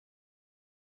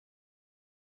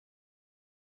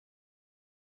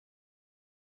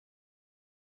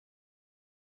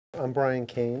I'm Brian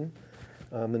Kane.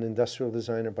 I'm an industrial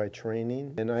designer by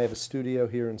training, and I have a studio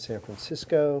here in San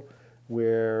Francisco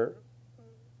where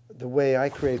the way I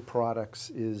create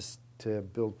products is to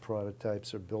build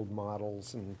prototypes or build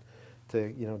models and to,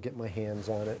 get my hands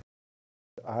on it.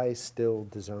 I still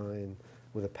design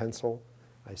with a pencil.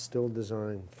 I still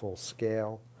design full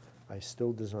scale. I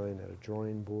still design at a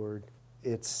drawing board.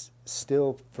 It's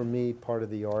still, for me, part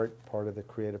of the art, part of the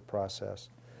creative process.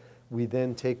 We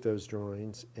then take those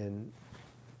drawings and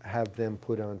have them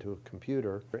put onto a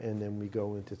computer, and then we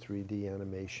go into 3D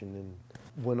animation.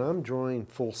 And when I'm drawing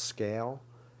full scale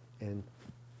and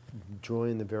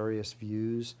drawing the various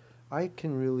views, I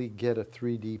can really get a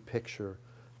 3D picture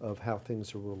of how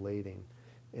things are relating.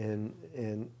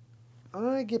 And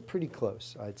I get pretty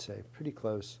close, I'd say, pretty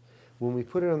close. When we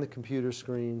put it on the computer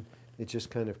screen, it just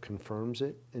kind of confirms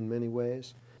it in many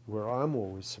ways. Where I'm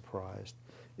always surprised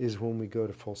is when we go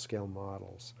to full-scale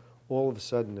models. All of a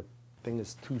sudden, the thing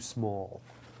is too small.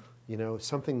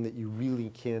 Something that you really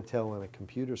can't tell on a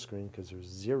computer screen because there's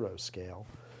zero scale.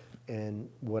 And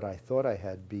what I thought I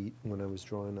had beat when I was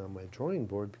drawing on my drawing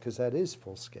board, because that is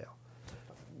full scale.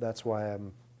 That's why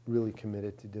I'm really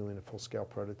committed to doing a full-scale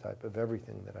prototype of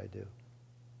everything that I do.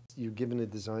 You're given a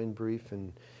design brief,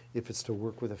 and if it's to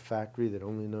work with a factory that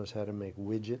only knows how to make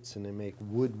widgets, and they make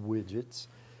wood widgets,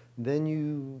 then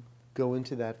you go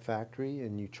into that factory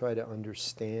and you try to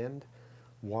understand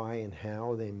why and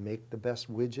how they make the best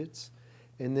widgets,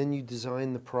 and then you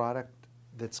design the product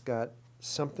that's got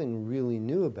something really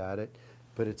new about it,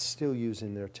 but it's still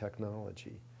using their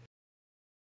technology.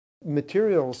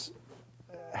 Materials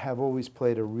have always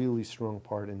played a really strong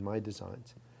part in my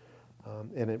designs.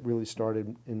 And it really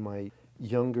started in my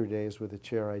younger days with a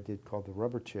chair I did called the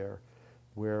rubber chair,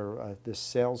 where this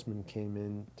salesman came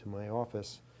into my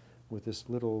office with this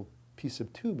little piece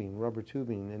of tubing, rubber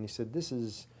tubing, and he said, this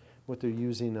is what they're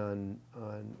using on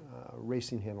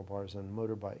racing handlebars on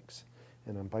motorbikes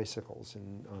and on bicycles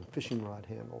and on fishing rod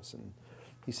handles. And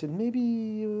he said,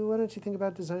 maybe, why don't you think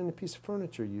about designing a piece of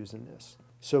furniture using this?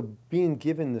 So being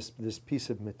given this piece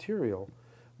of material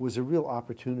was a real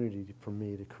opportunity for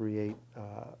me to create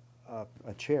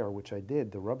a chair, which I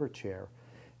did, the rubber chair.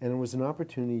 And it was an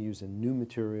opportunity to use a new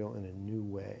material in a new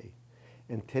way.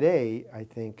 And today, I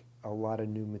think a lot of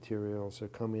new materials are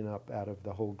coming up out of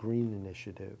the whole green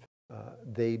initiative.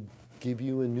 They give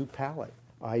you a new palette.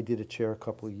 I did a chair a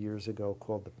couple of years ago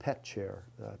called the PET chair,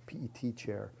 PET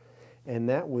chair, and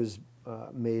that was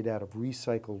made out of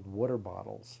recycled water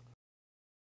bottles.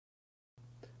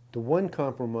 The one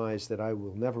compromise that I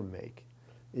will never make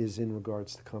is in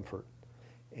regards to comfort.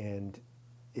 And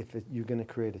if you're going to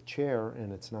create a chair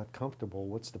and it's not comfortable,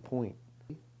 what's the point?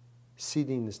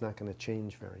 Seating is not going to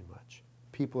change very much.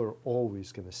 People are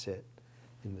always going to sit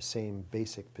in the same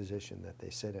basic position that they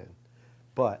sit in.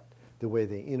 But the way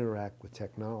they interact with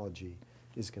technology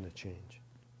is going to change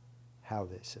how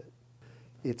they sit.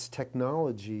 It's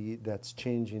technology that's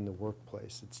changing the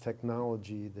workplace. It's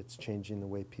technology that's changing the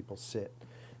way people sit.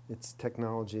 It's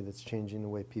technology that's changing the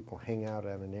way people hang out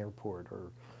at an airport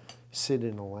or sit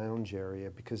in a lounge area,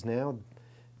 because now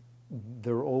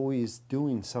they're always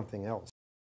doing something else.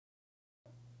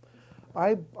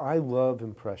 I love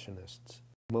Impressionists,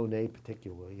 Monet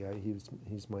particularly.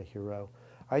 He's my hero.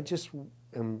 I just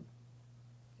am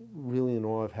really in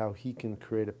awe of how he can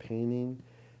create a painting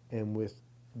and with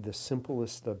the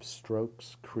simplest of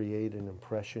strokes create an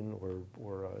impression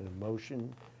or an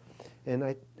emotion. And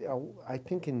I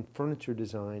think in furniture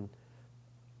design,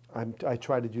 I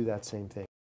try to do that same thing.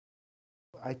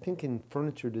 I think in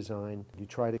furniture design, you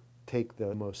try to take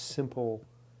the most simple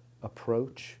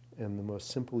approach and the most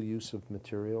simple use of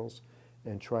materials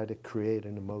and try to create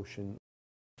an emotion.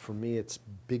 For me, it's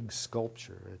big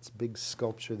sculpture. It's big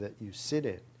sculpture that you sit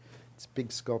in. It's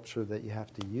big sculpture that you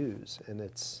have to use, and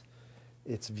it's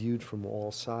viewed from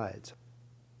all sides.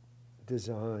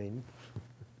 Design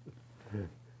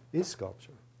is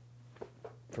sculpture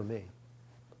for me.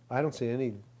 I don't see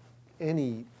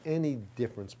any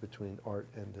difference between art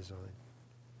and design.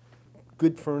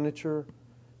 Good furniture,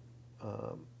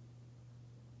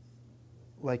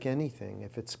 like anything,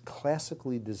 if it's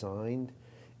classically designed,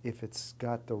 if it's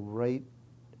got the right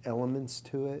elements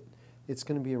to it, it's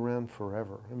going to be around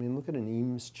forever. I mean, look at an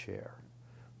Eames chair.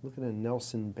 Look at a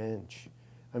Nelson bench.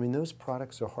 I mean, those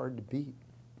products are hard to beat.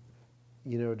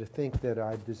 To think that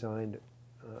I've designed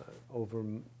over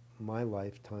my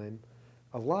lifetime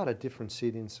a lot of different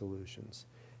seating solutions.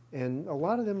 And a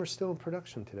lot of them are still in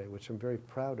production today, which I'm very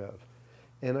proud of.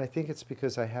 And I think it's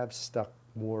because I have stuck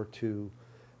more to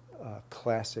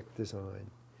classic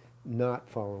design, not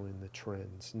following the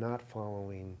trends, not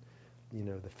following,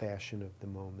 the fashion of the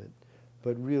moment,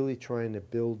 but really trying to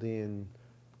build in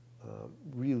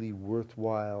really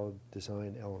worthwhile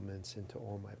design elements into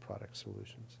all my product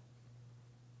solutions.